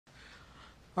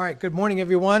All right, good morning,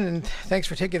 everyone, and thanks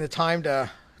for taking the time to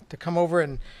come over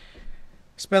and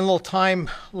spend a little time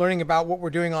learning about what we're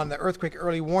doing on the Earthquake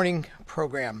Early Warning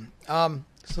Program.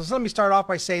 So let me start off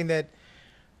by saying that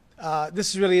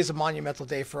this really is a monumental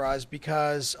day for us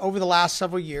because over the last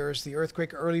several years, the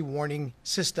Earthquake Early Warning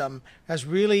System has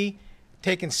really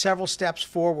taken several steps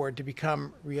forward to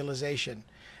become realization.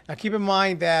 Now, keep in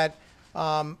mind that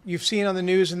you've seen on the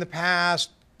news in the past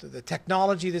the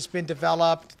technology that's been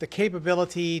developed, the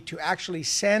capability to actually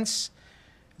sense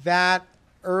that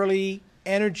early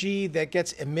energy that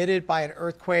gets emitted by an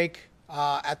earthquake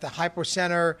at the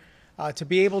hypocenter, to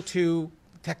be able to,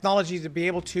 technology to be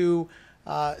able to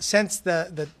sense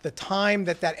the time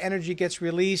that that energy gets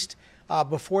released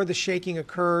before the shaking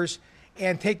occurs,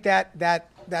 and take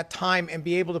that time and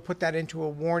be able to put that into a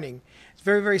warning. It's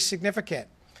very, very significant.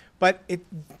 But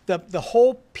the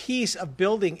whole piece of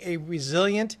building a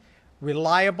resilient,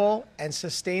 reliable, and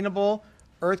sustainable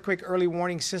earthquake early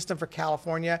warning system for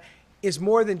California is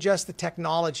more than just the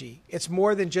technology. It's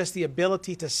more than just the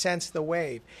ability to sense the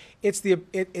wave. It's the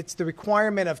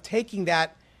requirement of taking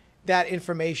that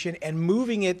information and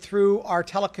moving it through our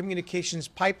telecommunications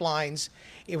pipelines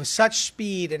with such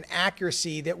speed and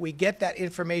accuracy that we get that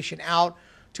information out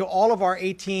to all of our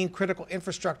 18 critical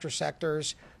infrastructure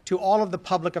sectors, to all of the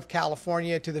public of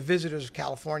California, to the visitors of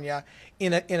California,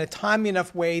 in a timely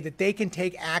enough way that they can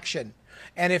take action.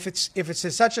 And if it's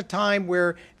at such a time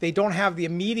where they don't have the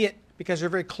immediate, because they're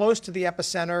very close to the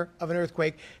epicenter of an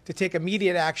earthquake, to take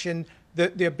immediate action,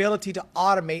 the ability to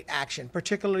automate action,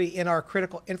 particularly in our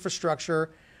critical infrastructure,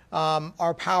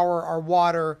 our power, our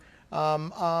water,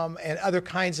 and other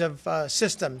kinds of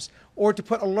systems, or to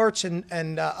put alerts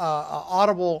and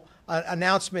audible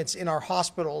announcements in our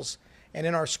hospitals and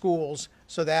in our schools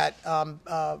so that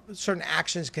certain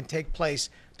actions can take place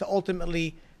to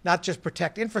ultimately not just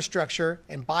protect infrastructure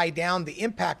and buy down the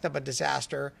impact of a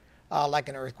disaster like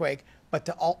an earthquake, but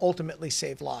to ultimately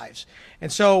save lives.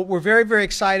 And so we're very, very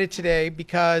excited today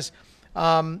because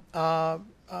the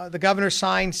governor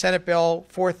signed Senate Bill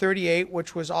 438,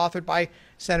 which was authored by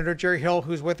Senator Jerry Hill,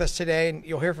 who's with us today, and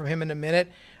you'll hear from him in a minute,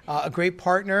 a great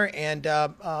partner. And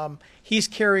he's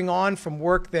carrying on from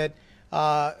work that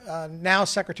now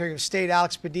Secretary of State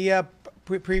Alex Padilla,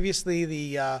 previously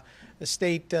the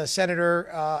state senator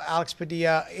Alex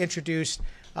Padilla, introduced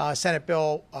Senate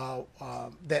bill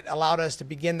that allowed us to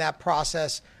begin that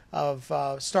process of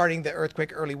starting the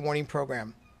Earthquake Early Warning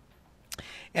Program.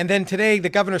 And then today, the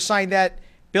governor signed that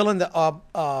bill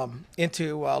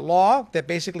into law that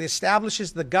basically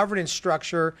establishes the governance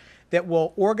structure that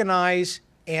will organize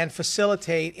and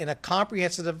facilitate in a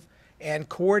comprehensive and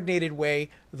coordinated way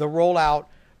the rollout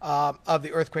of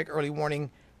the Earthquake Early Warning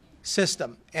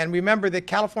System. And remember that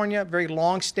California, very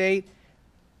long state,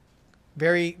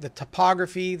 the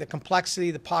topography, the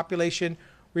complexity, the population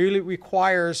really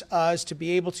requires us to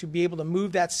be able to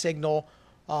move that signal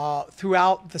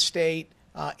throughout the state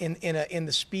in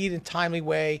the speed and timely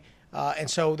way. And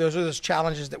so those are those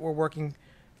challenges that we're working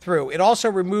through. It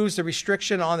also removes the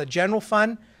restriction on the general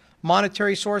fund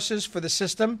monetary sources for the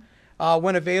system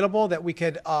when available, that we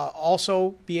could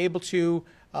also be able to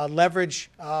leverage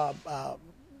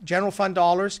general fund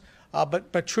dollars.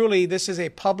 But truly, this is a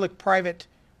public-private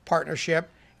partnership,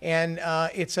 and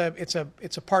it's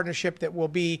a partnership that will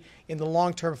be in the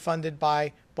long term funded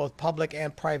by both public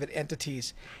and private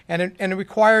entities, and it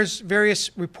requires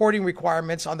various reporting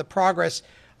requirements on the progress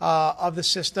of the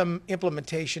system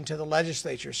implementation to the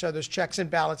legislature. So there's checks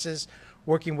and balances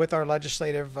working with our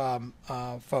legislative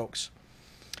folks.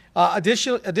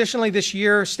 Additionally, this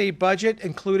year state budget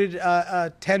included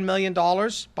 $10 million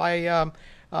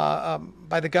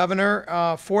by the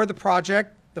governor for the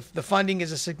project. The funding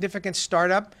is a significant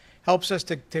startup, helps us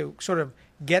to sort of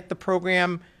get the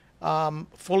program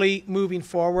fully moving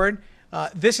forward.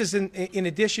 This is in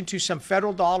addition to some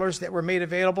federal dollars that were made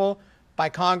available by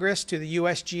Congress to the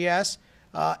USGS.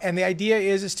 And the idea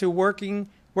is to work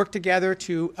together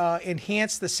to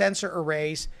enhance the sensor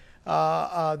arrays,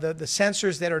 the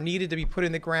sensors that are needed to be put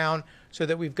in the ground, so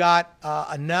that we've got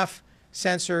enough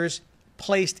sensors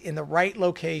placed in the right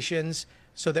locations,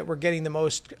 so that we're getting the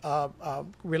most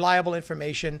reliable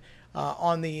information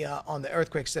on the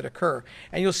earthquakes that occur.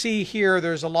 And you'll see here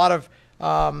there's a lot of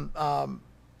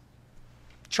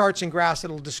charts and graphs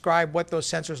that will describe what those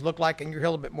sensors look like, and you'll hear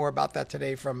a little bit more about that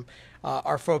today from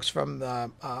our folks from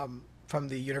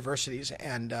the universities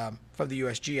and from the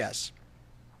USGS.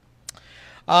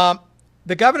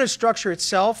 The governance structure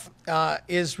itself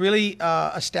is really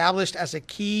established as a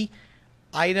key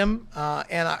item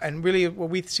and really what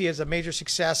we see as a major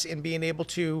success in being able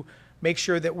to make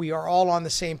sure that we are all on the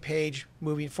same page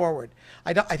moving forward.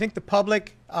 I think the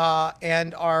public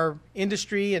and our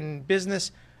industry and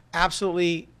business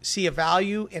absolutely see a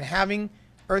value in having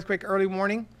earthquake early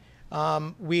warning.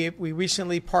 We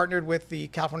recently partnered with the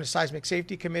California Seismic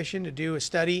Safety Commission to do a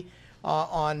study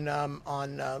on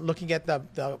looking at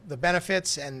the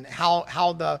benefits and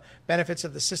how the benefits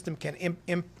of the system can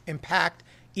impact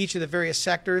each of the various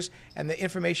sectors. And the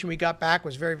information we got back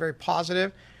was very, very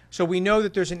positive. So we know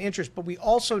that there's an interest, but we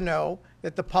also know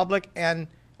that the public and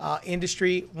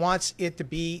industry wants it to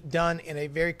be done in a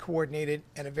very coordinated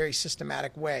and a very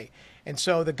systematic way. And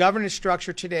so the governance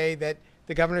structure today that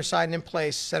the governor signed in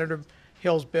place, Senator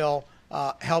Hill's bill,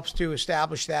 helps to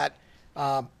establish that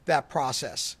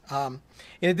process.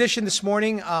 In addition, this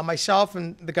morning, myself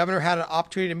and the governor had an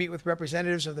opportunity to meet with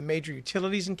representatives of the major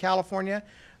utilities in California.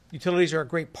 Utilities are a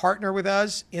great partner with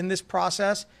us in this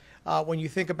process. When you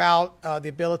think about the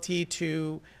ability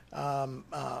to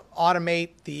automate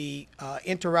the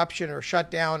interruption or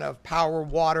shutdown of power,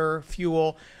 water,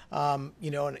 fuel, in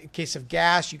the case of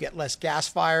gas, you get less gas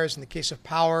fires. In the case of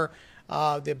power,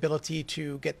 the ability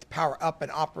to get the power up and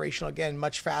operational again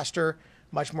much faster,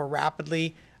 much more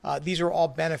rapidly. These are all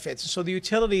benefits. So the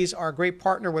utilities are a great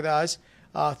partner with us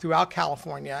throughout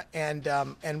California, and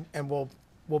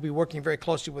will be working very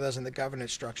closely with us in the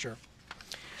governance structure.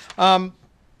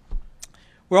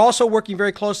 We're also working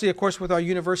very closely, of course, with our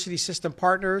university system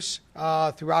partners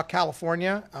throughout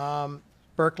California,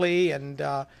 Berkeley and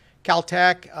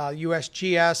Caltech,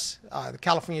 USGS, the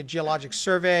California Geologic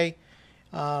Survey,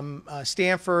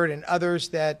 Stanford, and others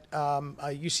that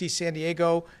UC San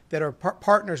Diego that are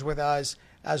partners with us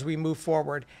as we move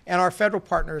forward, and our federal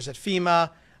partners at FEMA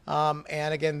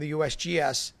and again the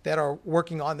USGS that are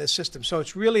working on this system. So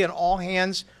it's really an all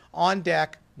hands on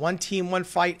deck, one team, one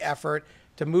fight effort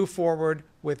to move forward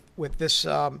with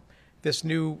this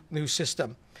new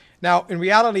system. Now, in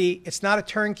reality, it's not a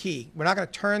turnkey. We're not going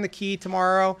to turn the key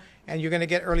tomorrow and you're going to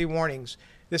get early warnings.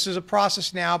 This is a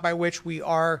process now by which we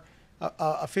are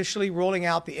officially rolling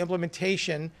out the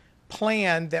implementation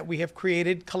plan that we have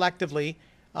created collectively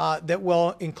that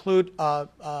will include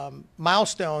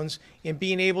milestones in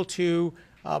being able to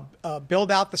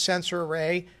build out the sensor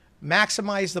array,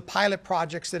 maximize the pilot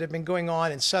projects that have been going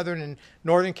on in Southern and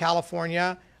Northern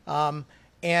California,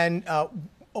 and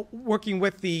working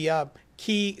with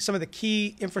some of the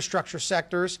key infrastructure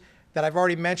sectors that I've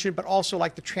already mentioned, but also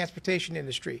like the transportation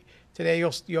industry. Today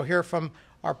you'll hear from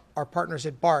our partners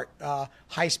at BART,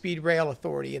 High Speed Rail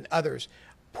Authority, and others,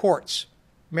 ports,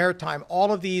 maritime.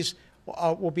 All of these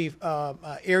will be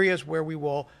areas where we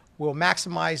will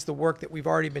maximize the work that we've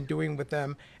already been doing with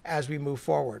them as we move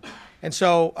forward. And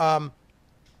so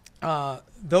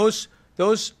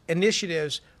those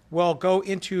initiatives will go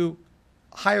into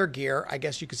higher gear, I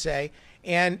guess you could say.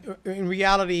 And in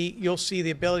reality, you'll see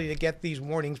the ability to get these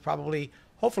warnings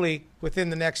hopefully within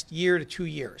the next year to 2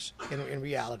 years in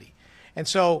reality. And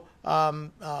so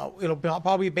it'll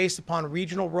probably be based upon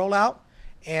regional rollout.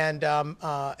 And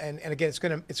again,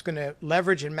 it's gonna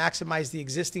leverage and maximize the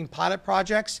existing pilot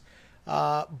projects.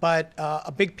 But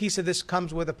a big piece of this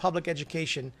comes with a public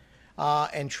education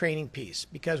and training piece,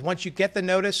 because once you get the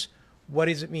notice, what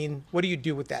does it mean? What do you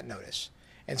do with that notice?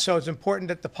 And so it's important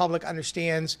that the public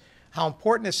understands how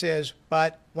important this is.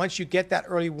 But once you get that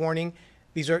early warning,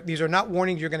 these are not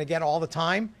warnings you're going to get all the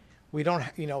time. We don't,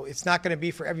 it's not going to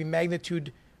be for every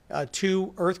magnitude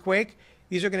 2 earthquake.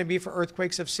 These are going to be for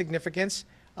earthquakes of significance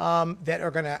that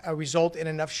are going to result in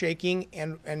enough shaking,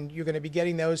 and you're going to be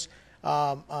getting those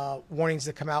warnings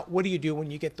that come out. What do you do when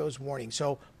you get those warnings?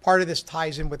 So part of this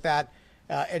ties in with that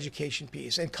education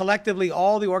piece. And collectively,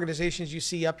 all the organizations you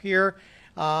see up here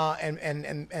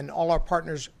and all our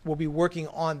partners will be working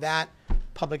on that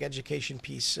public education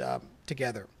piece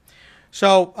together.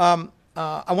 So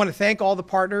I want to thank all the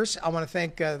partners. I want to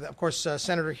thank, of course,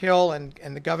 Senator Hill and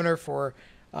the governor for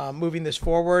moving this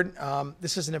forward.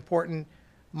 This is an important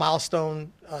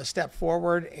milestone step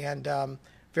forward, and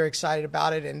very excited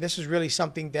about it. And this is really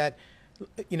something that,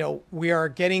 we are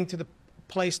getting to the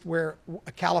place where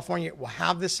California will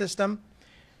have this system.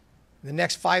 In the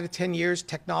next 5 to 10 years,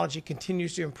 technology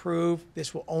continues to improve.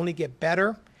 This will only get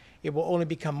better. It will only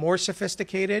become more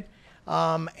sophisticated,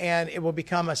 and it will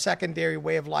become a secondary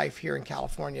way of life here in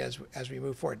California as we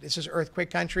move forward. This is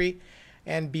earthquake country,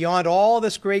 and beyond all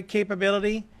this great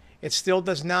capability, it still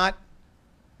does not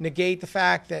negate the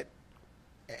fact that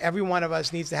every one of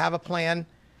us needs to have a plan,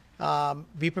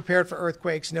 be prepared for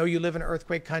earthquakes, know you live in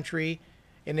earthquake country,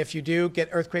 and if you do, get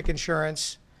earthquake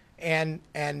insurance, and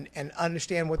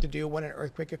understand what to do when an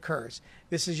earthquake occurs.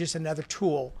 This is just another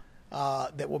tool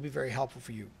that will be very helpful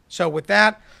for you. So with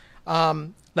that,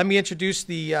 Let me introduce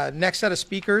the next set of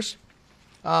speakers.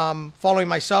 Following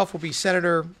myself will be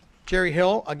Senator Jerry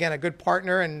Hill, again, a good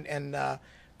partner and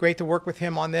great to work with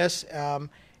him on this.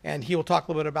 And he will talk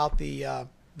a little bit about the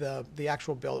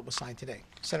actual bill that was signed today.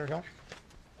 Senator Hill.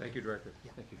 Thank you, Director.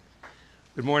 Thank you.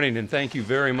 Good morning, and thank you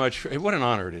very much. What an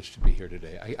honor it is to be here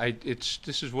today.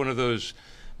 This is one of those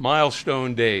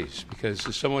milestone days, because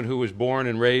as someone who was born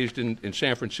and raised in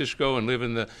San Francisco and live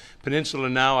in the peninsula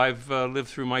now, I've lived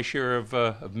through my share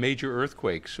of major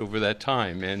earthquakes over that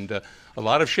time, and a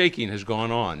lot of shaking has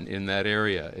gone on in that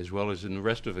area as well as in the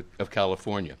rest of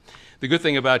California. The good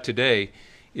thing about today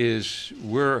is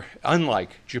we're,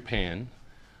 unlike Japan,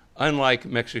 unlike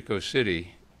Mexico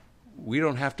City, we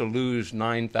don't have to lose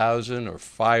 9,000 or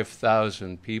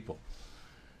 5,000 people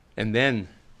and then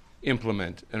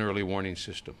implement an early warning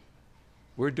system.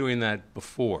 We're doing that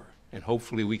before, and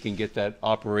hopefully we can get that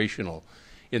operational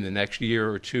in the next year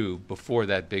or two before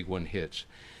that big one hits.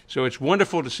 So it's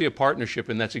wonderful to see a partnership,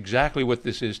 and that's exactly what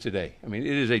this is today. I mean,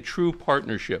 it is a true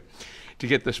partnership to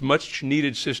get this much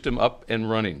needed system up and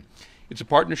running. It's a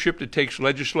partnership that takes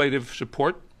legislative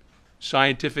support,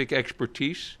 scientific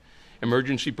expertise,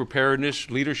 emergency preparedness,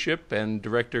 leadership, and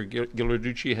Director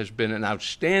Ghilarducci has been an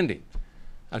outstanding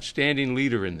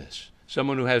leader in this.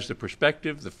 Someone who has the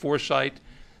perspective, the foresight,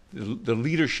 the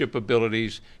leadership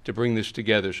abilities to bring this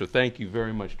together. So thank you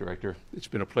very much, Director. It's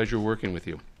been a pleasure working with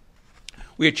you.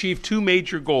 We achieved two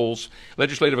major goals,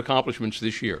 legislative accomplishments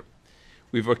this year.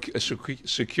 We've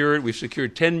secured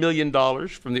 $10 million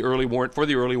from for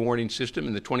the early warning system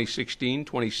in the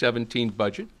 2016-2017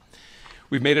 budget.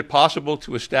 We've made it possible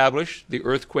to establish the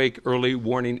Earthquake Early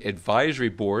Warning Advisory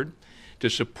Board to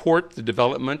support the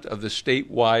development of the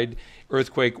statewide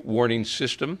earthquake warning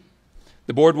system.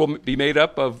 The board will be made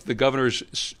up of the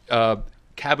governor's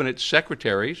cabinet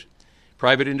secretaries,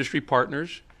 private industry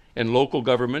partners, and local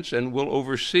governments, and will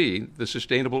oversee the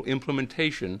sustainable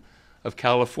implementation of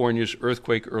California's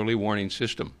earthquake early warning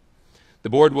system. The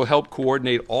board will help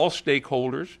coordinate all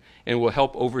stakeholders and will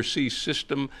help oversee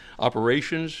system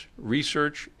operations,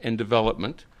 research and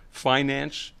development,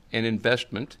 finance and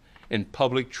investment, and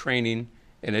public training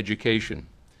and education.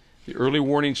 The early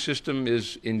warning system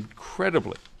is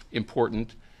incredibly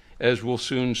important, as we'll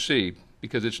soon see,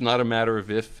 because it's not a matter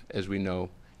of if, as we know,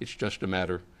 it's just a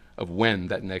matter of when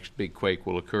that next big quake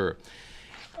will occur.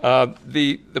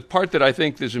 The part that I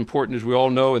think is important, as we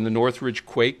all know, in the Northridge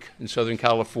quake in Southern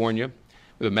California,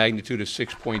 with a magnitude of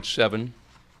 6.7.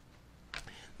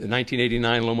 The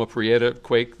 1989 Loma Prieta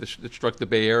quake that struck the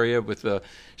Bay Area with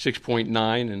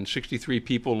 6.9, and 63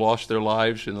 people lost their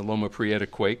lives in the Loma Prieta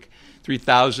quake.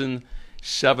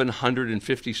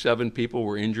 3,757 people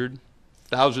were injured.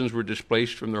 Thousands were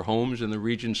displaced from their homes, and the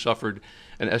region suffered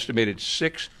an estimated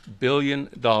 $6 billion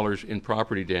in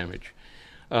property damage.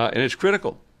 And it's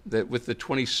critical that with the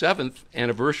 27th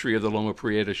anniversary of the Loma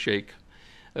Prieta shake,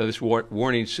 this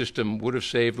warning system would have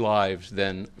saved lives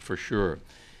then for sure.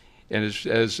 And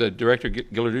as Director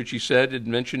Ghilarducci said, it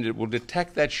mentioned it will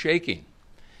detect that shaking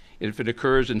if it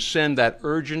occurs and send that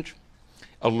urgent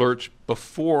alerts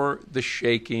before the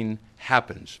shaking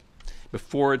happens,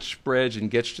 before it spreads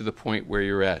and gets to the point where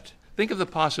you're at. Think of the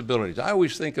possibilities. I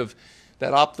always think of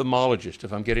that ophthalmologist,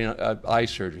 if I'm getting eye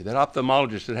surgery, that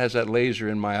ophthalmologist that has that laser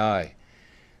in my eye,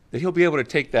 that he'll be able to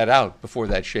take that out before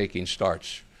that shaking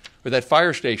starts. Or that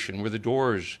fire station where the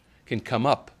doors can come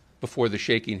up before the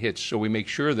shaking hits, so we make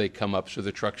sure they come up so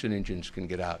the trucks and engines can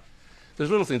get out.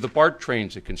 There's little things, the BART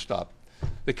trains that can stop,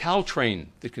 the Caltrain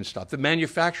that can stop, the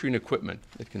manufacturing equipment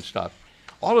that can stop.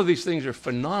 All of these things are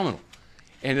phenomenal.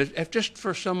 And if just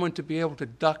for someone to be able to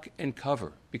duck and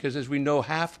cover, because as we know,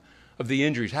 half of the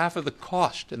injuries, half of the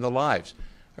cost and the lives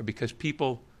are because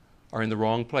people are in the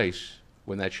wrong place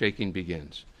when that shaking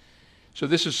begins. So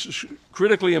this is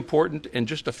critically important, and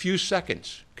just a few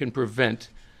seconds can prevent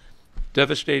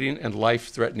devastating and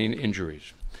life-threatening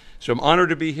injuries. So I'm honored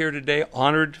to be here today,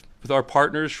 honored with our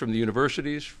partners from the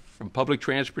universities, from public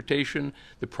transportation,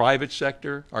 the private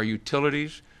sector, our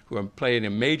utilities, who are playing a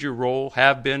major role,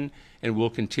 have been, and will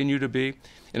continue to be,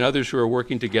 and others who are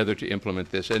working together to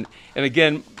implement this. And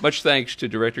again, much thanks to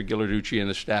Director Ghilarducci and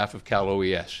the staff of Cal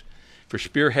OES for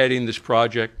spearheading this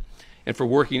project and for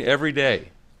working every day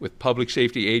with public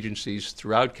safety agencies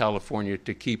throughout California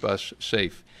to keep us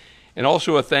safe. And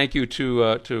also a thank you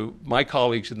to my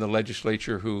colleagues in the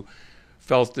legislature who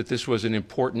felt that this was an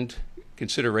important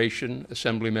consideration.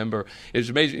 Assembly member, it's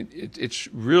amazing. It's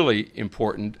really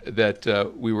important that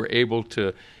we were able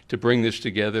to bring this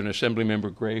together. And Assembly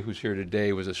Member Gray, who's here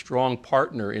today, was a strong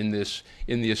partner in this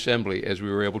in the Assembly as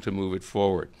we were able to move it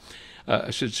forward.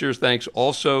 A sincere thanks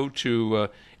also to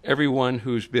everyone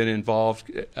who's been involved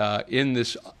in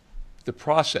the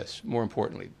process, more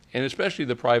importantly, and especially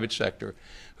the private sector,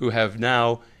 who have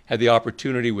now had the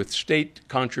opportunity with state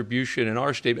contribution in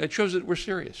our state. It shows that we're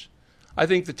serious. I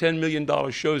think the $10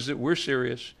 million shows that we're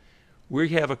serious. We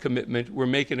have a commitment, we're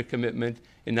making a commitment,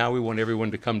 and now we want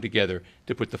everyone to come together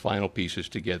to put the final pieces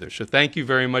together. So thank you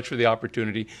very much for the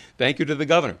opportunity. Thank you to the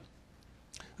governor,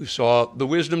 who saw the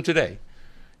wisdom today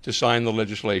to sign the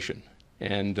legislation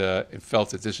and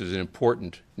felt that this is an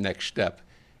important next step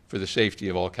for the safety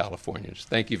of all Californians.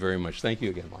 Thank you very much. Thank you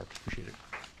again, Mark. Appreciate it.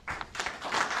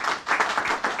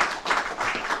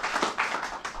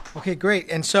 Okay, great.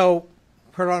 And so,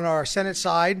 put on our Senate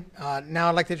side, now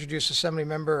I'd like to introduce Assembly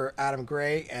Member Adam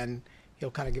Gray, and he'll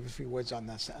kind of give a few words on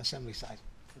the Assembly side.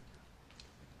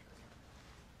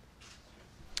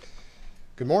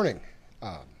 Good morning.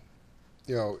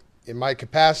 In my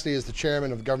capacity as the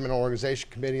chairman of the Governmental Organization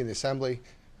Committee in the Assembly,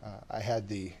 I had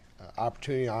the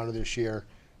opportunity and honor this year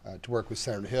to work with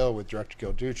Senator Hill, with Director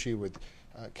Gil Ducey, with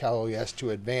Cal OES to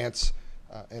advance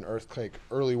an earthquake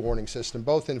early warning system,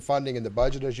 both in funding and the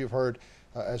budget, as you've heard,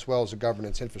 as well as a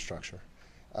governance infrastructure.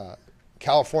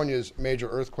 California's major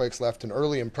earthquakes left an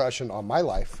early impression on my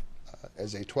life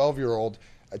as a 12-year-old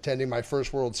attending my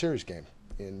first World Series game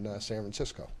in San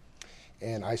Francisco.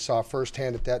 And I saw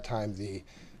firsthand at that time the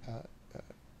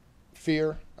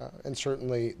fear and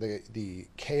certainly the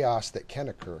chaos that can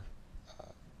occur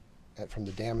from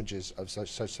the damages of such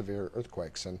severe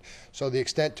earthquakes. And so the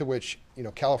extent to which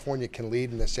California can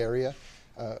lead in this area,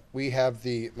 we have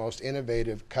the most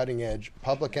innovative, cutting-edge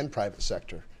public and private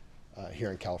sector here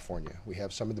in California. We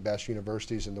have some of the best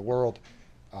universities in the world.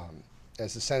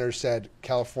 As the senator said,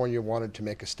 California wanted to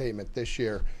make a statement this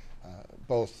year,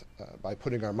 both by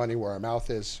putting our money where our mouth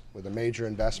is with a major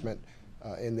investment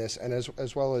in this, and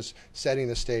as well as setting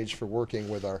the stage for working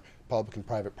with our public and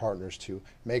private partners to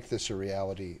make this a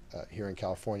reality here in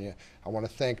California. I want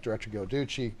to thank Director Gil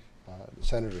Ducey,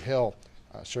 Senator Hill,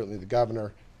 certainly the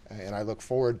governor, and I look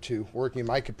forward to working in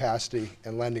my capacity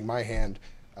and lending my hand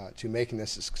to making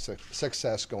this a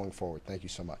success going forward. Thank you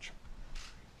so much.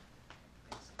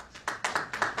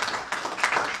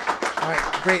 All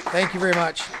right, great. Thank you very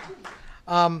much.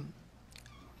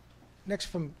 Next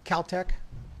from Caltech.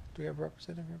 Do we have a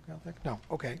representative from Caltech? No.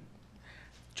 Okay.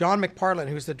 John McParland,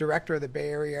 who's the director of the Bay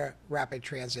Area Rapid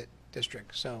Transit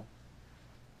District. So,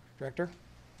 Director?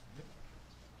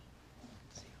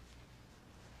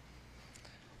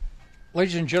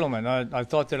 Ladies and gentlemen, I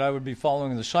thought that I would be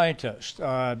following the scientist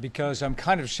because I'm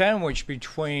kind of sandwiched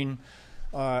between,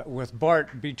 with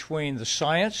Bart, between the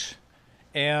science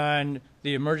and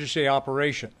the emergency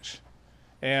operations.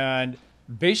 And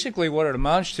basically what it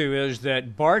amounts to is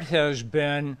that Bart has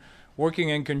been working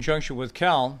in conjunction with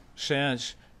Cal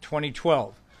since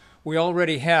 2012. We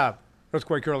already have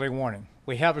earthquake early warning.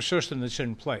 We have a system that's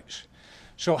in place.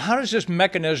 So how does this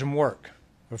mechanism work?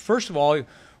 Well, first of all,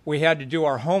 we had to do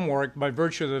our homework by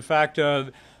virtue of the fact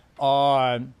of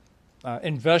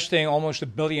investing almost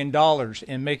 $1 billion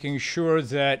in making sure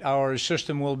that our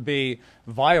system will be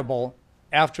viable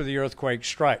after the earthquake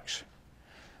strikes.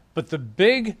 But the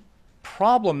big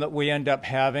problem that we end up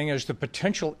having is the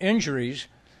potential injuries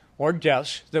or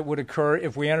deaths that would occur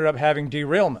if we ended up having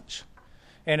derailments.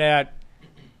 And at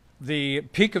the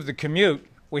peak of the commute,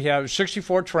 we have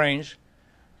 64 trains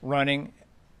running.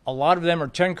 A lot of them are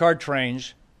 10-car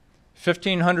trains,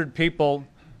 1,500 people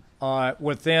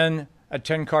within a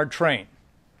 10-car train.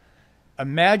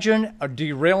 Imagine a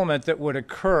derailment that would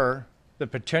occur that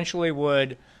potentially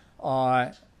would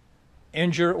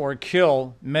injure or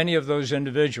kill many of those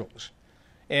individuals.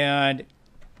 And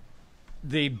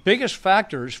the biggest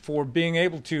factors for being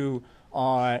able to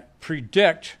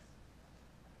predict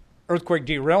earthquake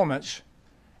derailments,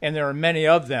 and there are many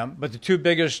of them, but the two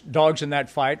biggest dogs in that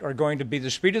fight are going to be the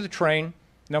speed of the train,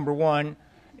 number one,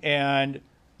 and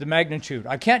the magnitude.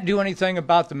 I can't do anything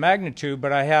about the magnitude,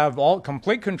 but I have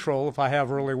complete control if I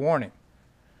have early warning.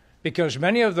 Because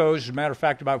many of those, as a matter of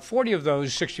fact, about 40 of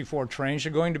those 64 trains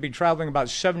are going to be traveling about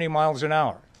 70 miles an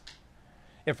hour.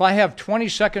 If I have 20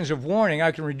 seconds of warning,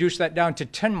 I can reduce that down to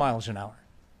 10 miles an hour.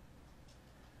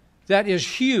 That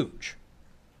is huge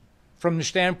from the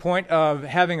standpoint of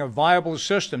having a viable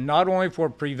system, not only for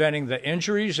preventing the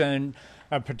injuries and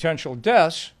potential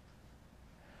deaths,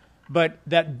 but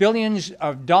that billions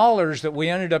of dollars that we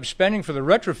ended up spending for the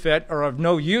retrofit are of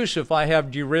no use if I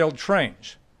have derailed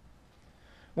trains.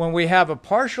 When we have a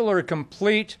partial or a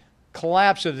complete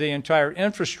collapse of the entire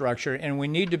infrastructure and we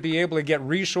need to be able to get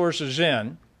resources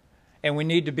in and we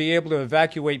need to be able to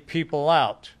evacuate people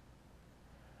out,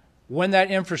 when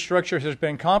that infrastructure has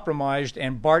been compromised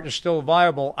and BART is still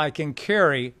viable, I can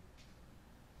carry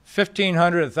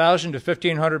 1,000 to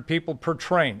 1,500 people per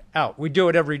train out. We do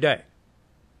it every day.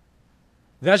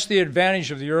 That's the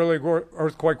advantage of the early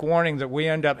earthquake warning that we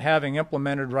end up having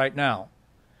implemented right now.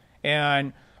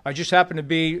 And I just happen to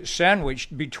be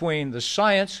sandwiched between the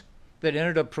science that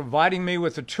ended up providing me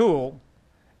with the tool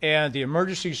and the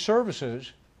emergency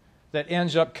services that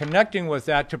ends up connecting with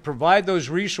that to provide those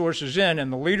resources in and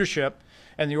the leadership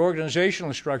and the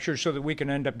organizational structure so that we can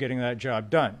end up getting that job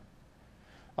done.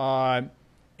 And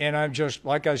I'm just,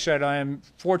 like I said, I am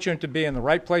fortunate to be in the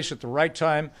right place at the right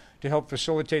time to help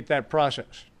facilitate that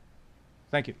process.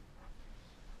 Thank you.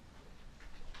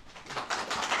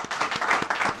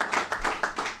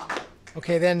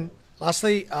 Okay, then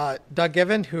lastly, Doug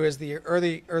Given, who is the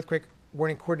early earthquake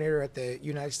warning coordinator at the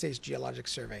United States Geologic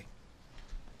Survey.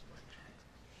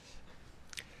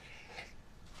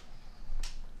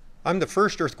 I'm the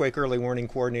first earthquake early warning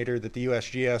coordinator that the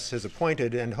USGS has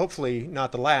appointed, and hopefully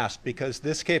not the last, because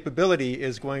this capability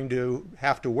is going to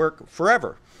have to work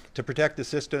forever to protect the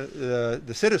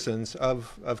citizens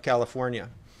of California.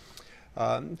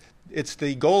 It's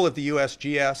the goal of the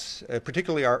USGS,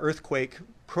 particularly our earthquake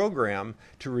program,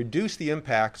 to reduce the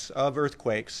impacts of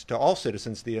earthquakes to all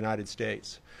citizens of the United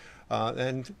States.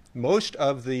 And most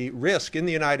of the risk in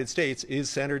the United States is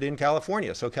centered in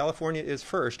California. So California is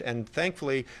first, and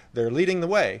thankfully they're leading the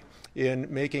way in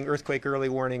making earthquake early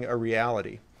warning a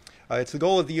reality. It's the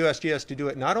goal of the USGS to do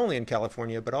it not only in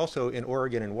California, but also in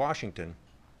Oregon and Washington.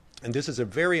 And this is a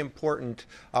very important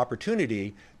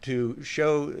opportunity to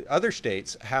show other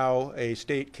states how a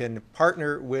state can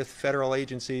partner with federal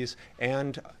agencies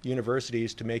and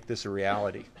universities to make this a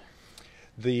reality.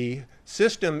 The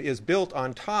system is built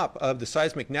on top of the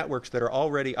seismic networks that are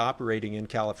already operating in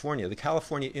California, the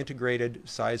California Integrated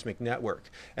Seismic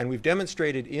Network. And we've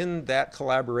demonstrated in that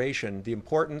collaboration the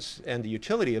importance and the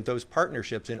utility of those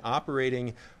partnerships in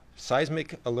operating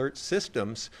seismic alert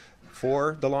systems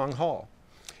for the long haul.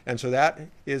 And so that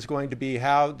is going to be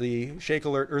how the Shake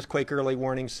Alert Earthquake Early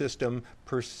Warning System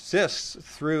persists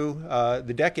through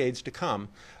the decades to come,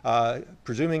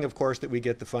 presuming, of course, that we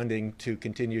get the funding to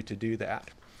continue to do that.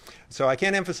 So I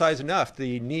can't emphasize enough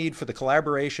the need for the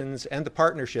collaborations and the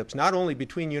partnerships, not only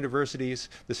between universities,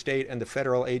 the state, and the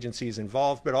federal agencies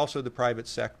involved, but also the private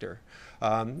sector.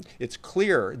 It's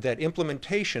clear that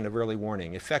implementation of early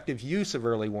warning, effective use of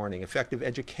early warning, effective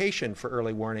education for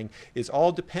early warning is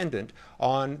all dependent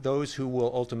on those who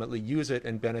will ultimately use it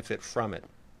and benefit from it.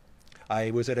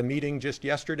 I was at a meeting just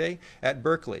yesterday at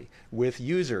Berkeley with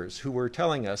users who were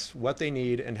telling us what they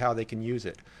need and how they can use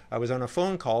it. I was on a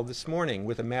phone call this morning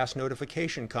with a mass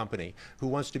notification company who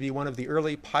wants to be one of the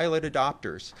early pilot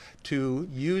adopters to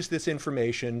use this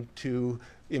information to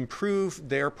improve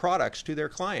their products to their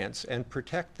clients and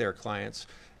protect their clients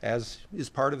as is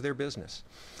part of their business.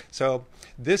 So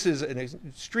this is an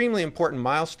extremely important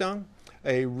milestone,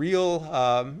 a real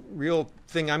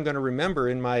thing I'm going to remember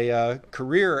in my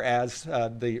career as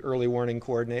the early warning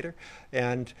coordinator.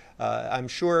 And I'm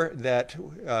sure that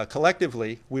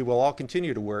collectively we will all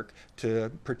continue to work to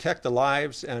protect the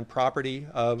lives and property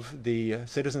of the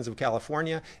citizens of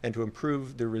California and to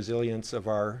improve the resilience of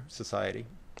our society.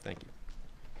 Thank you.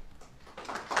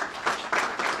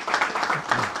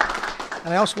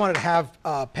 And I also wanted to have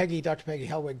Dr. Peggy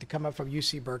Hellwig to come up from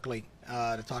UC Berkeley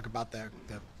to talk about the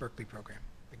Berkeley program.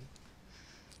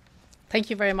 Thank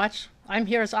you very much. I'm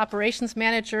here as operations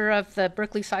manager of the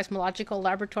Berkeley Seismological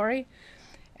Laboratory,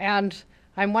 and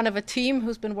I'm one of a team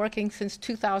who's been working since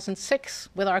 2006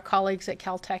 with our colleagues at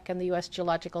Caltech and the U.S.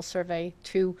 Geological Survey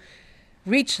to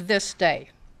reach this day.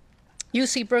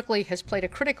 UC Berkeley has played a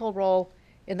critical role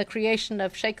in the creation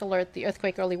of Shake Alert, the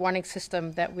earthquake early warning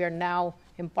system that we are now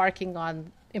embarking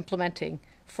on implementing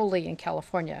fully in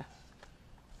California.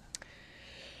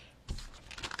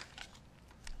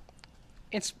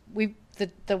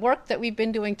 The work that we've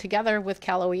been doing together with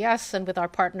Cal OES and with our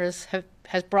partners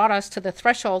has brought us to the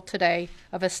threshold today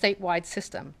of a statewide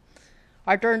system.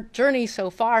 Our journey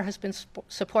so far has been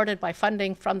supported by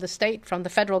funding from the state, from the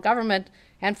federal government,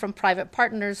 and from private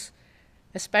partners,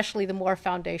 especially the Moore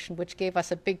Foundation, which gave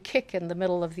us a big kick in the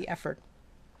middle of the effort.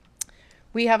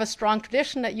 We have a strong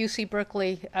tradition at UC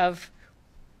Berkeley of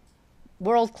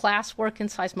world-class work in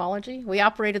seismology. We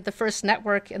operated the first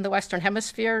network in the Western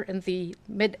Hemisphere in the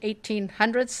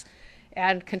mid-1800s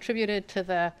and contributed to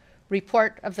the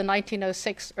report of the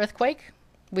 1906 earthquake.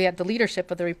 We had the leadership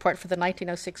of the report for the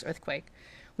 1906 earthquake.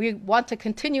 We want to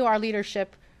continue our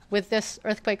leadership with this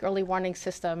earthquake early warning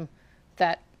system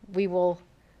that we will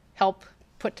help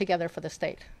put together for the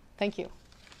state. Thank you.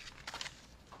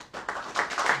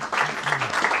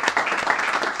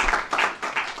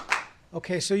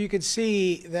 Okay, so you can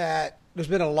see that there's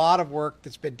been a lot of work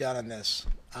that's been done on this.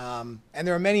 And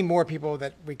there are many more people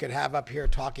that we could have up here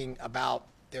talking about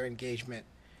their engagement.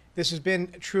 This has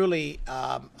been truly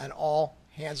an all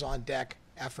hands on deck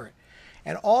effort.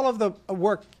 And all of the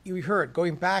work you heard,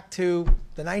 going back to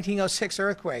the 1906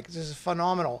 earthquake, this is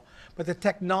phenomenal. But the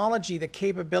technology, the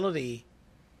capability,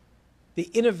 the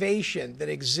innovation that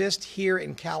exists here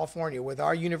in California with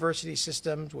our university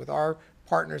systems, with our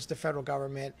partners, the federal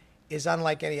government, is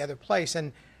unlike any other place.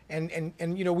 And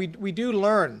you know, we do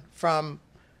learn from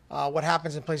what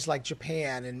happens in places like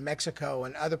Japan and Mexico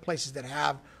and other places that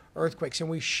have earthquakes, and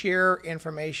we share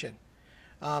information.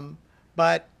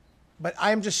 But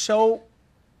I'm just so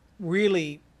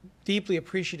really deeply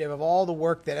appreciative of all the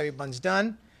work that everyone's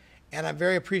done, and I'm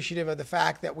very appreciative of the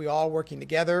fact that we all working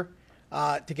together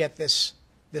to get this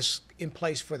in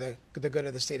place for the good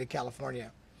of the state of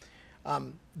California.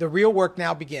 The real work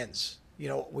now begins. You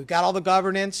know, we've got all the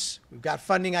governance, we've got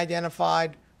funding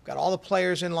identified, we've got all the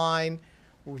players in line,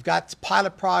 we've got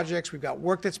pilot projects, we've got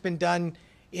work that's been done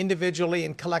individually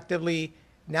and collectively.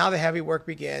 Now the heavy work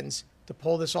begins to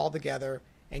pull this all together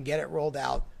and get it rolled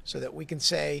out so that we can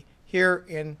say here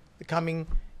in the coming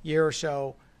year or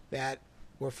so that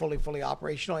we're fully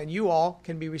operational, and you all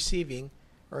can be receiving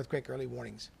earthquake early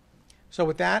warnings. So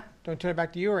with that, do I turn it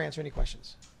back to you or answer any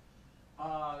questions?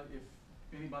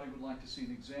 If anybody would like to see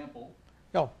an example,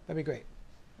 Oh, that'd be great.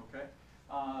 okay,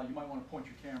 you might want to point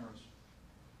your cameras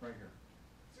right here.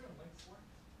 Is there a link for it?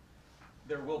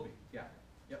 There will be, yeah.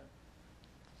 Yep.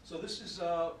 So this is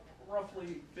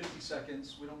roughly 50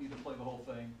 seconds. We don't need to play the whole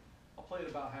thing. I'll play it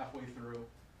about halfway through.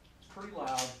 It's pretty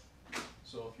loud,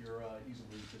 so if you're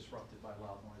easily disrupted by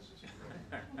loud noises.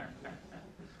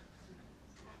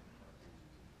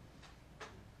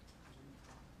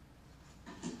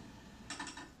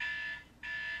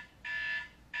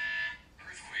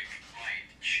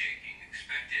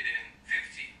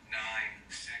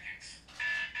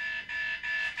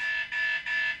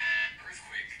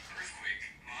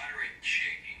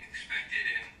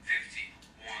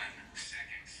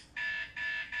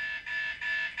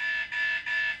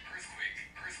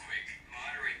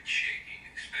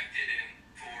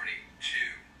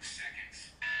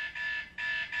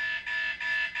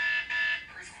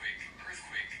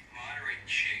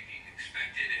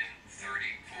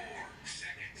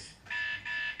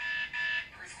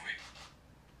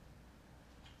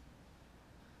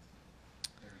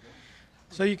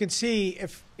 So you can see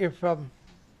if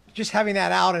just having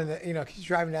that out and you know he's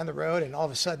driving down the road and all of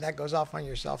a sudden that goes off on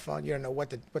your cell phone, you don't know what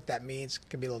that means. It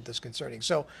can be a little disconcerting.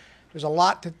 So there's a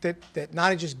lot that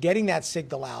not just getting that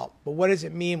signal out, but what does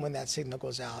it mean when that signal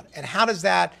goes out, and how does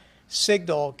that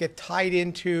signal get tied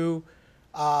into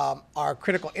our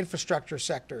critical infrastructure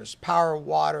sectors, power,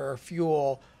 water,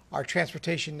 fuel, our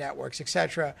transportation networks,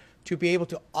 etc., to be able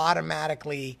to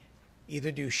automatically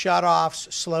either do shutoffs,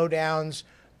 slowdowns,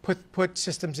 put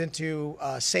systems into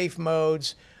safe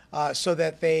modes so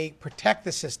that they protect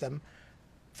the system,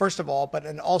 first of all, but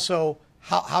and also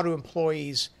how do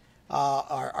employees,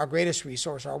 our greatest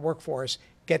resource, our workforce,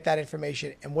 get that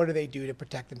information, and what do they do to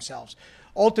protect themselves?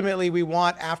 Ultimately, we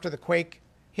want, after the quake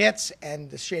hits and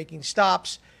the shaking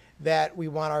stops, that we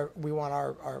want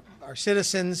our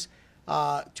citizens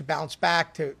to bounce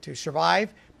back, to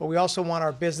survive, but we also want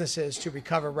our businesses to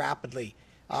recover rapidly.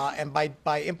 And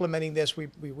by implementing this, we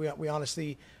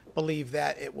honestly believe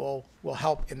that it will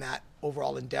help in that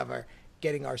overall endeavor,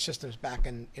 getting our systems back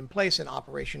in place and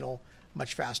operational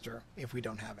much faster if we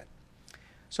don't have it.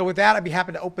 So with that, I'd be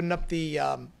happy to open up the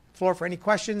floor for any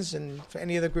questions and for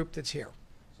any other group that's here.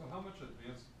 So how much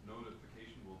advance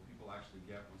notification will people actually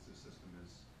get once this system is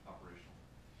operational?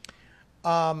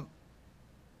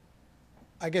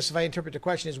 I guess if I interpret the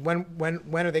question is when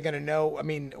are they going to know? I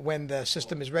mean, when the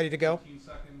system is ready to go? 15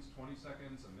 seconds, 20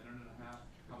 seconds, a minute and a half?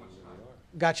 How much time?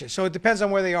 Gotcha. So it depends on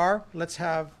where they are. Let's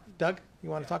have Doug. You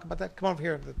want to talk about that? Come over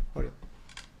here to the podium.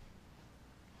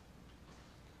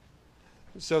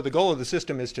 So the goal of the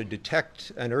system is to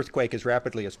detect an earthquake as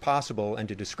rapidly as possible and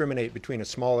to discriminate between a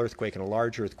small earthquake and a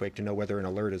large earthquake to know whether an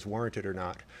alert is warranted or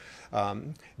not.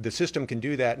 The system can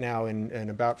do that now in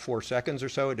about 4 seconds or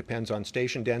so. It depends on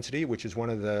station density, which is one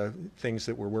of the things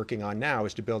that we're working on now,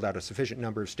 is to build out a sufficient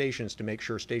number of stations to make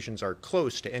sure stations are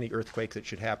close to any earthquake that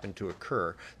should happen to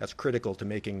occur. That's critical to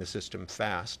making the system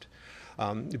fast.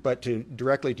 But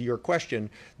directly to your question,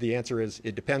 the answer is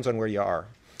it depends on where you are.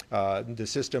 The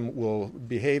system will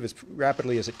behave as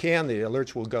rapidly as it can. The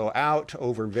alerts will go out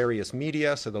over various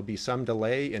media, so there'll be some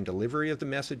delay in delivery of the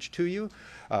message to you.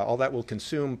 All that will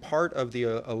consume part of the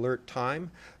alert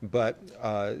time, but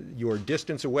your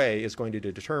distance away is going to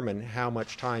determine how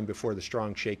much time before the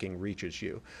strong shaking reaches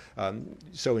you.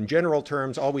 So in general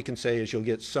terms, all we can say is you'll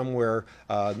get somewhere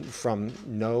from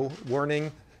no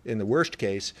warning in the worst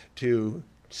case to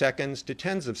seconds to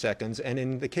tens of seconds, and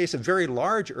in the case of very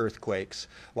large earthquakes,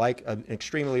 like an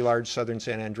extremely large southern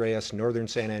San Andreas, northern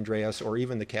San Andreas, or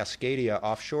even the Cascadia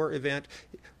offshore event,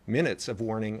 minutes of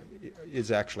warning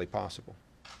is actually possible.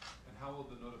 And how will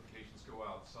the notifications go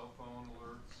out? Cell phone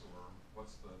alerts, or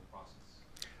what's the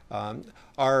process?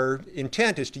 Our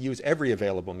intent is to use every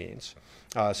available means.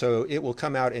 So it will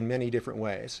come out in many different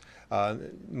ways.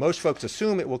 Most folks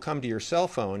assume it will come to your cell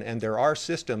phone, and there are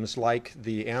systems like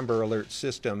the Amber Alert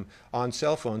system on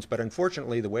cell phones, but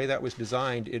unfortunately the way that was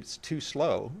designed, it's too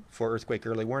slow for earthquake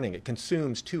early warning. It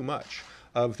consumes too much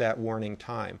of that warning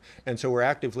time. And so we're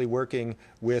actively working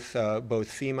with both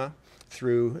FEMA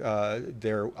through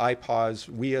their IPAWS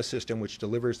WIA system, which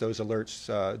delivers those alerts,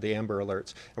 the Amber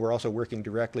Alerts. And we're also working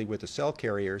directly with the cell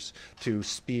carriers to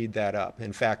speed that up.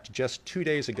 In fact, just 2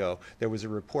 days ago, there was a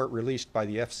report released by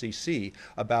the FCC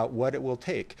about what it will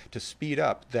take to speed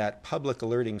up that public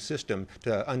alerting system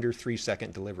to under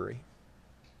 3-second delivery.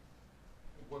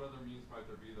 What other means might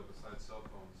there be, though, besides cell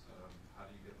phones? How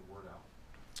do you get the word out?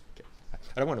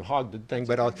 I don't want to hog the thing,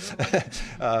 but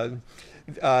I'll...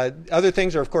 Other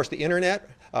things are, of course, the internet.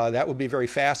 That will be very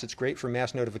fast. It's great for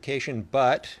mass notification,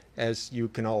 but as you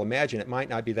can all imagine, it might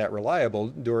not be that reliable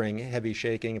during heavy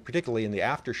shaking, particularly in the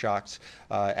aftershocks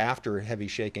after heavy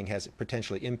shaking has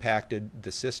potentially impacted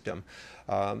the system.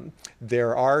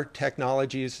 There are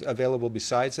technologies available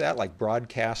besides that, like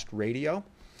broadcast radio.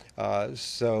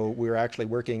 So we're actually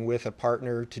working with a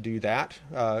partner to do that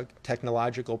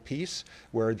technological piece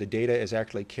where the data is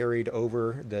actually carried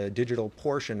over the digital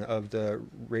portion of the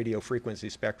radio frequency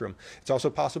spectrum. It's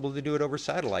also possible to do it over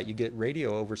satellite. You get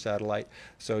radio over satellite,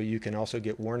 so you can also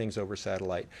get warnings over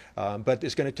satellite. But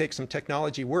it's going to take some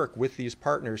technology work with these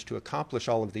partners to accomplish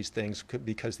all of these things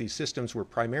because these systems were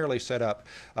primarily set up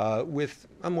with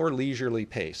a more leisurely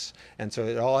pace. And so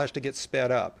it all has to get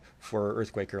sped up for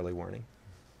earthquake early warning.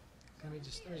 Let me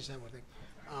just add one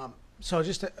thing. So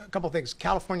just a couple of things.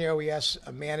 California OES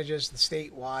manages the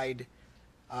statewide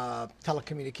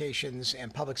telecommunications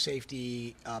and public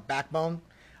safety backbone.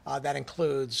 That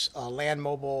includes land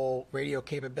mobile radio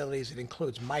capabilities. It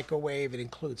includes microwave. It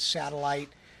includes satellite.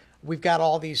 We've got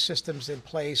all these systems in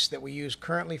place that we use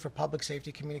currently for public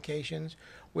safety communications.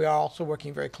 We are also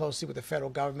working very closely with the federal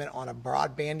government on a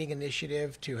broadbanding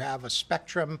initiative to have a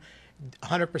spectrum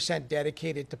 100%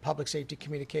 dedicated to public safety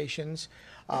communications.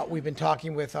 We've been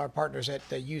talking with our partners at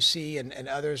the UC and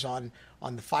others on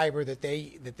the fiber that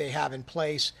they have in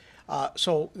place.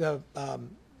 So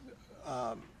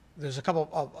there's a couple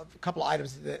of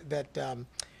items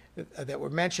that were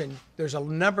mentioned. There's a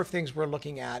number of things we're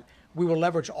looking at. We will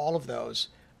leverage all of those.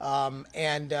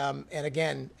 And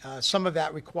again, some of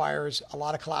that requires a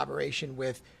lot of collaboration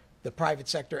with the private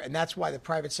sector, and that's why the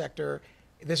private sector,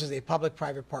 this is a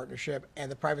public-private partnership,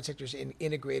 and the private sector is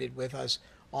integrated with us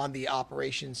on the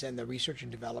operations and the research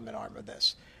and development arm of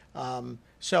this.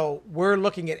 So we're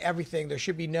looking at everything. There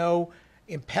should be no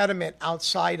impediment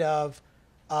outside of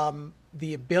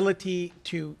the ability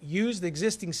to use the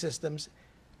existing systems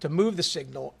to move the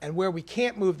signal, and where we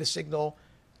can't move the signal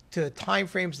to the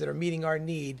timeframes that are meeting our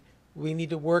need, we need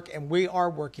to work, and we are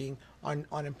working on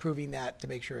improving that to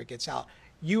make sure it gets out.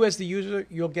 You as the user,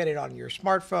 you'll get it on your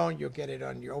smartphone, you'll get it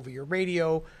on over your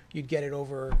radio, you'd get it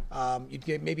over, you'd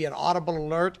get maybe an audible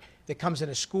alert that comes in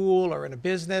a school or in a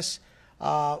business,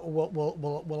 will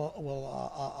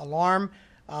alarm,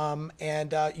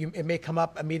 and it may come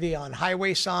up immediately on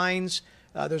highway signs.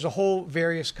 There's a whole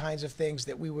various kinds of things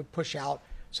that we would push out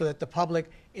so that the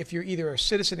public, if you're either a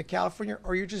citizen of California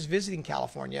or you're just visiting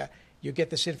California, you get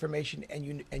this information and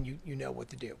you know what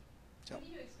to do. So. When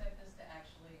do you expect this to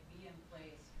actually be in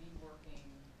place, be working,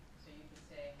 so you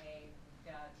can say, hey,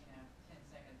 we've got 10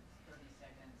 seconds, 30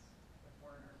 seconds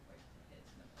before an earthquake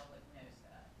hits, and the public knows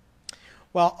that?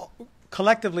 Well,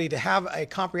 collectively, to have a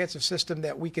comprehensive system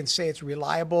that we can say it's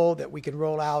reliable, that we can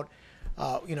roll out,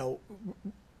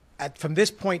 from this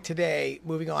point today,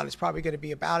 moving on, it's probably going to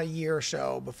be about a year or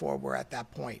so before we're at that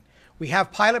point. We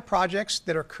have pilot projects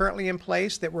that are currently in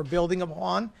place that we're building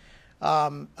upon.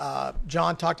 John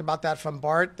talked about that from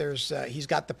BART. He's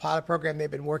got the pilot program.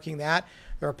 They've been working that.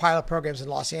 There are pilot programs in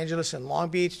Los Angeles and Long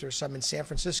Beach. There's some in San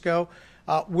Francisco.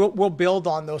 we'll build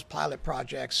on those pilot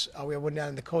projects. We have one down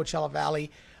in the Coachella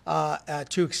Valley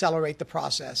to accelerate the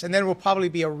process. And then will probably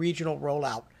be a regional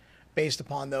rollout based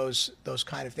upon those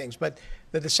kind of things. But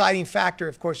the deciding factor,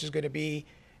 of course, is going to be,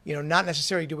 not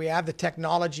necessarily do we have the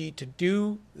technology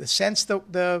to sense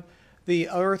the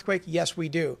earthquake? Yes, we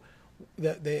do.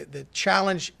 The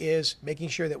challenge is making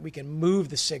sure that we can move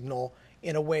the signal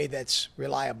in a way that's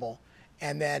reliable.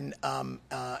 And then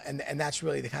and that's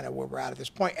really the kind of where we're at this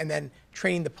point. And then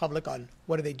training the public on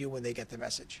what do they do when they get the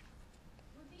message.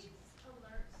 Will these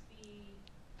alerts be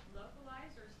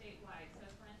localized or statewide? So,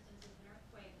 for instance, if an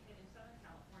earthquake hit in Southern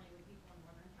California, would people in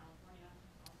Northern California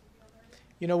also be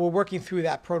alerted? We're working through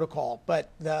that protocol, but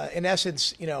in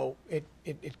essence,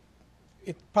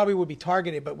 it probably would be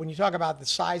targeted. But when you talk about the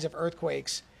size of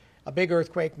earthquakes, a big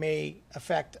earthquake may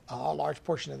affect a large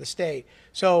portion of the state.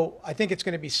 So I think it's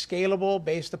going to be scalable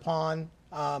based upon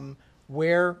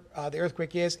where the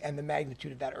earthquake is and the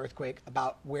magnitude of that earthquake,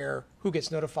 about who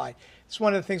gets notified. It's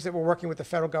one of the things that we're working with the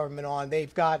federal government on.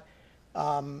 They've got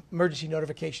emergency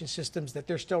notification systems that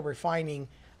they're still refining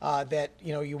that,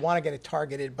 you want to get it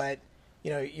targeted, but,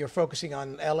 you're focusing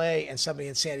on LA and somebody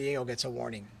in San Diego gets a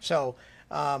warning. So,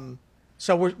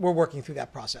 so we're working through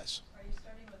that process. Are you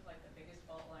starting with like the biggest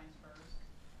fault lines first?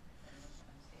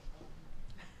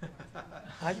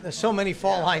 And which There's so many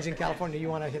fault lines in California. You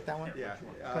want to hit that one? Yeah.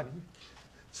 Go ahead.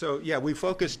 So yeah, we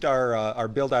focused our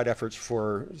build-out efforts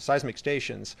for seismic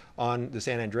stations on the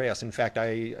San Andreas. In fact,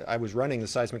 I was running the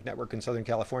seismic network in Southern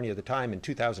California at the time in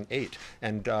 2008,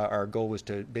 and our goal was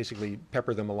to basically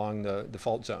pepper them along the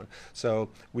fault zone. So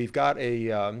we've got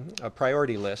a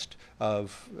priority list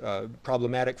of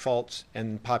problematic faults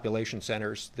and population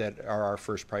centers that are our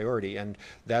first priority, and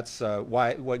that's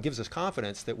what gives us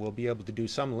confidence that we'll be able to do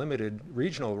some limited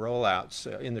regional rollouts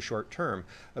in the short term,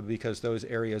 because those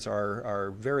areas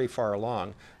are very far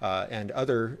along, and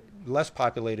other less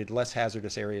populated, less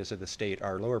hazardous areas of the state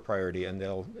are lower priority, and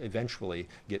they'll eventually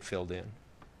get filled in.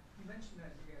 You mentioned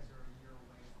that you guys are a year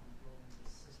away from rolling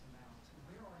this system out.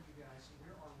 Where are you guys?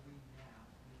 Where are we now?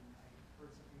 I heard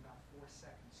something about 4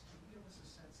 seconds. Can you give us a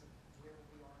sense of where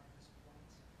we are at this point?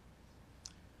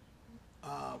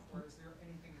 Or is there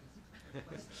anything in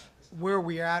place about this? Where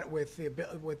we at with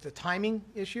the timing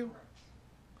issue?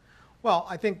 Well,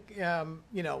 I think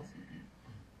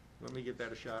Let me give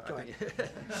that a shot. Go ahead.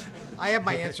 I have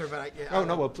my answer, but Oh,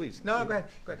 no, well, please. No, go ahead.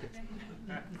 Go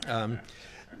ahead.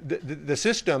 The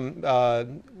system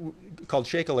called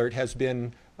Shake Alert has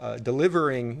been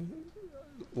delivering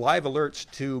live alerts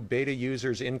to beta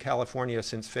users in California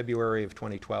since February of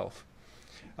 2012.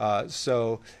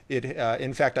 So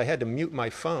in fact, I had to mute my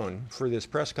phone for this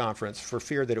press conference for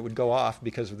fear that it would go off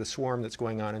because of the swarm that's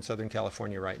going on in Southern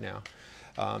California right now.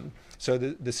 So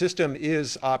the system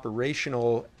is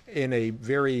operational in a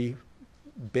very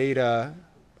beta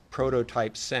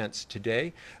prototype sense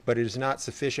today, but it is not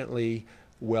sufficiently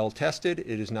well tested,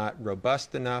 it is not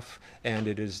robust enough, and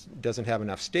it doesn't have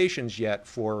enough stations yet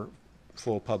for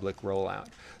full public rollout.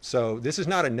 So this is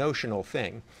not a notional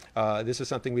thing. This is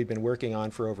something we've been working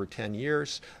on for over 10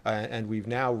 years, and we've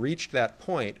now reached that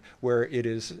point where it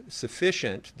is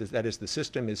sufficient, that is, the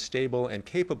system is stable and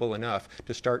capable enough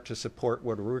to start to support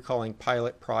what we're calling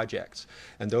pilot projects.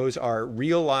 And those are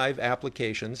real live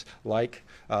applications like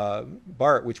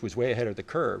BART, which was way ahead of the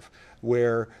curve,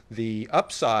 where the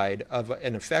upside of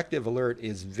an effective alert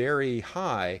is very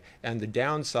high and the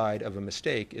downside of a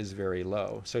mistake is very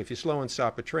low. So if you slow and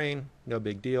stop a train, no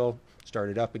big deal,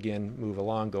 start it up again, move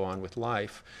along, go on with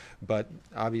life. But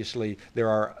obviously there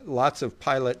are lots of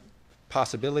pilot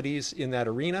possibilities in that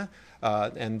arena,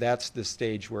 and that's the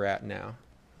stage we're at now.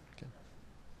 Okay.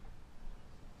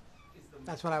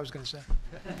 That's what I was going to say.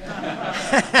 Do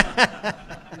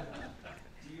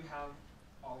you have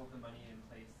all of the money in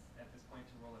place at this point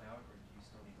to roll it out, or do you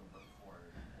still need to look for more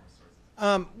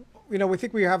sources? We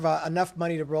think we have enough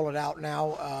money to roll it out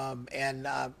now, and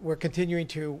we're continuing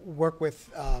to work with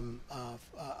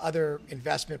other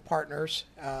investment partners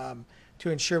to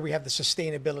ensure we have the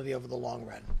sustainability over the long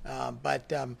run.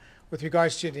 But with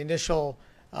regards to the initial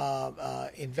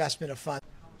investment of funds,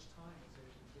 How much time is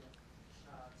it to get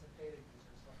to beta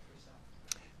users like yourself?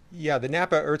 Yeah, the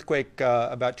Napa earthquake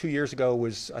about 2 years ago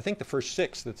was, I think, the first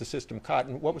 6 that the system caught.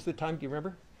 And what was the time? Do you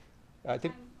remember? I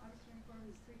think. I was 24, it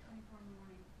was 3:24 in the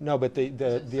morning. No, but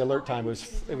the alert time was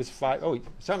 5. Oh,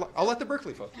 I'll let the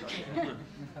Berkeley folks go.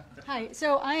 Hi,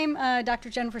 so I'm Dr.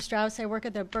 Jennifer Strauss. I work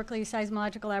at the Berkeley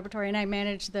Seismological Laboratory, and I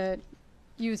manage the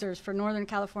users for Northern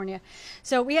California.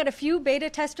 So we had a few beta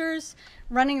testers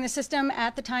running the system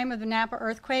at the time of the Napa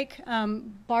earthquake.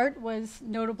 BART was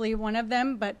notably one of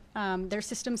them, but their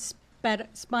systems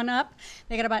spun up.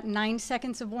 They got about 9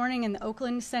 seconds of warning in the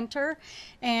Oakland Center.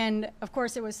 And of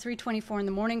course, it was 3:24 in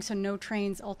the morning, so no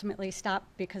trains ultimately stopped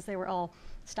because they were all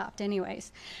stopped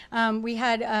anyways. We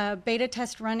had a beta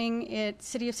test running at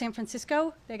City of San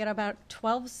Francisco. They got about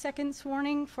 12 seconds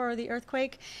warning for the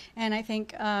earthquake, and I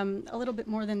think a little bit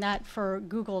more than that for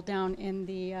Google down in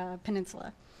the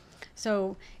peninsula.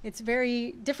 So it's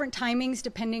very different timings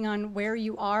depending on where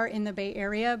you are in the Bay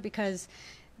Area, because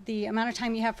the amount of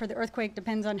time you have for the earthquake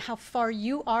depends on how far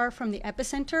you are from the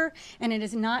epicenter, and it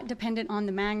is not dependent on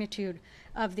the magnitude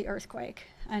of the earthquake.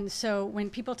 And so when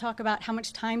people talk about how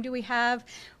much time do we have,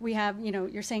 you know,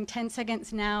 you're saying 10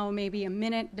 seconds now, maybe a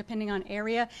minute, depending on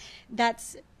area.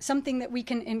 That's something that we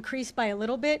can increase by a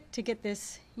little bit to get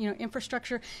this, you know,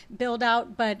 infrastructure build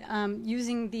out. But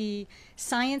using the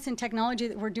science and technology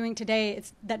that we're doing today,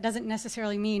 that doesn't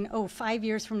necessarily mean, oh, 5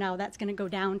 years from now, that's going to go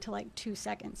down to like 2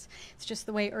 seconds. It's just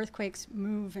the way earthquakes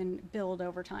move and build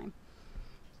over time.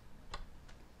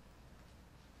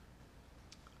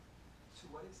 To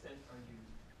what extent are you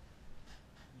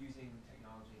using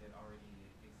technology that already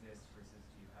exists versus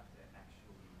do you have to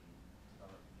actually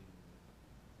develop new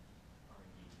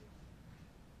R&D?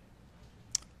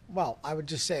 Well, I would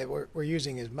just say we're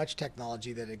using as much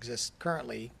technology that exists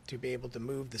currently to be able to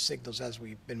move the signals as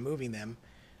we've been moving them.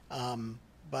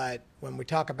 But when we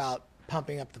talk about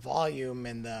pumping up the volume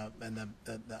and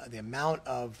the amount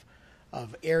of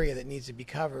area that needs to be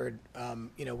covered,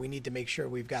 you know, we need to make sure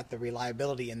we've got the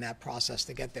reliability in that process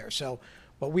to get there. So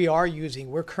what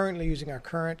we're currently using our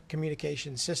current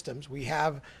communication systems. We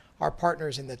have our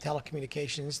partners in the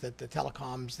telecommunications, the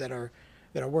telecoms that are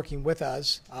working with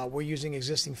us. We're using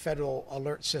existing federal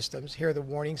alert systems here at the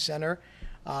Warning Center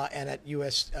and at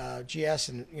USGS,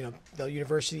 and you know, the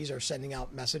universities are sending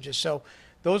out messages. So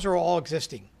those are all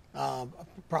existing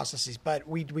processes, but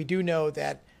we do know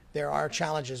that there are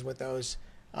challenges with those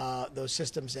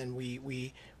systems, and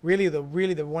we really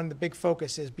the one of the big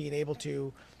focus is being able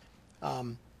to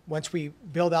once we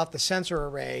build out the sensor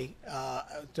array,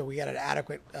 so we get an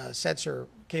adequate sensor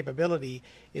capability,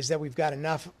 is that we've got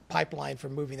enough pipeline for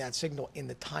moving that signal in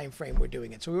the time frame we're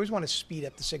doing it. So we always want to speed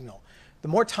up the signal. The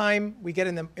more time we get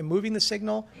in moving the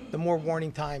signal, the more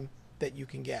warning time that you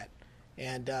can get.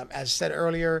 And as said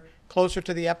earlier, closer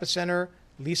to the epicenter,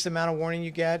 least amount of warning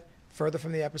you get. Further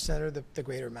from the epicenter, the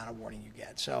greater amount of warning you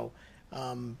get. So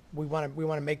we want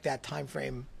to make that time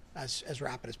frame as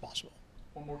rapid as possible.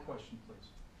 One more question, please.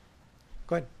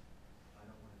 Go ahead. I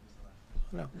don't want to be the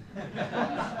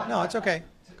last. No. No, it's okay.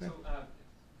 So,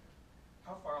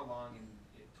 how far along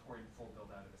toward full build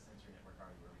out of the sensory network are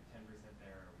you? Are we 10%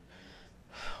 there? Are we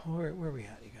 90% there? Where are we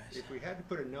at, you guys? If we had to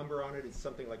put a number on it, it's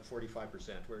something like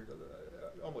 45%. We're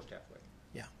almost halfway.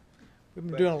 Yeah. We've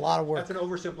been doing a lot of work. That's an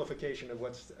oversimplification of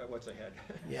what's ahead.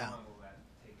 Yeah. How long will that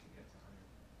take to get to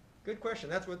 100? Good question.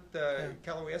 That's what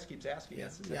Callaway-S keeps asking. Yeah.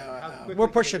 us. Yeah, How quickly we're can we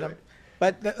pushing do them. it?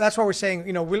 But that's why we're saying,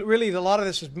 you know, really a lot of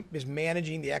this is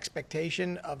managing the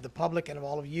expectation of the public and of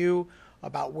all of you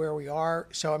about where we are.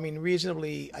 So, I mean,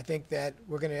 reasonably, I think that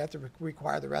we're going to have to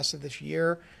require the rest of this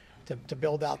year to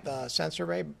build out the sensor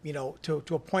array, you know,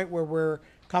 to a point where we're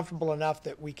comfortable enough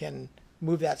that we can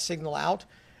move that signal out.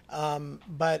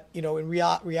 But, you know, in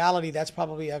reality, that's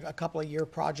probably a couple of year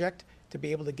project to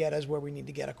be able to get us where we need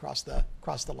to get across the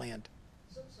land.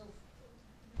 So 45%'s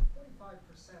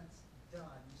done.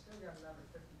 You still got another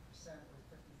 50% or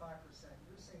 55%.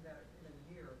 You're saying that in a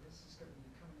year, this is going to be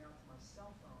coming out to my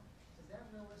cell phone. Is that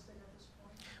realistic at this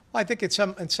point? Well, I think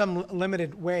in some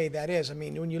limited way that is. I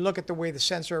mean, when you look at the way the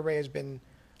sensor array has been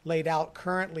laid out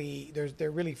currently,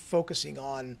 they're really focusing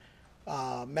on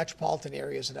metropolitan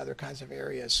areas and other kinds of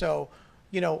areas. So,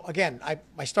 you know, again,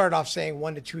 I started off saying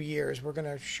 1 to 2 years. We're going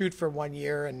to shoot for 1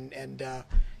 year, and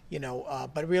you know,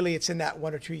 but really it's in that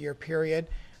 1 or 2 year period.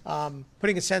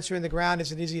 Putting a sensor in the ground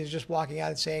isn't easy as just walking out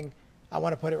and saying, I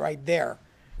want to put it right there.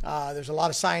 There's a lot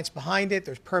of science behind it.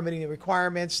 There's permitting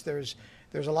requirements. There's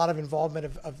a lot of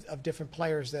involvement of different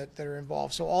players that are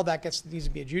involved. So all that needs to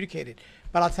be adjudicated.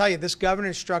 But I'll tell you, this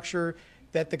governance structure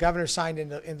that the governor signed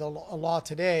in the law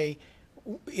today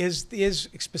is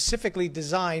specifically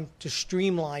designed to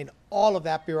streamline all of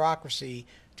that bureaucracy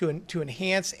to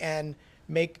enhance and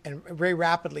very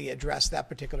rapidly address that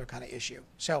particular kind of issue.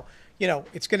 So, you know,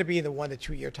 it's going to be in the 1 to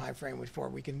 2 year time frame before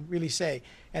we can really say,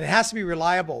 and it has to be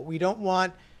reliable. We don't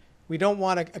want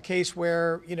a case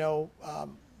where, you know,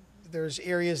 there's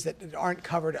areas that aren't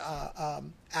covered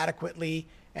adequately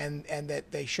and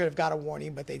that they should have got a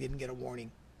warning, but they didn't get a warning.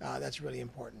 That's really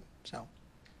important. So.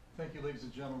 Thank you, ladies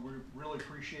and gentlemen. We really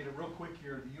appreciate it. Real quick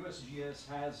here, the USGS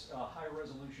has a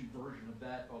high-resolution version of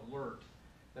that alert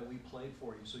that we played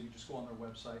for you. So you just go on their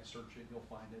website, search it, you'll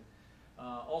find it.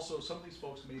 Also, some of these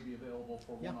folks may be available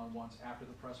for Yeah. one-on-ones after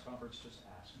the press conference, just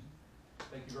ask.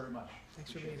 Thank you very much.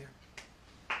 Thanks for being here.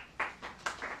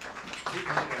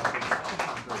 Appreciate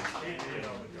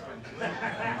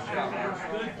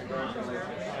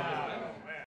it.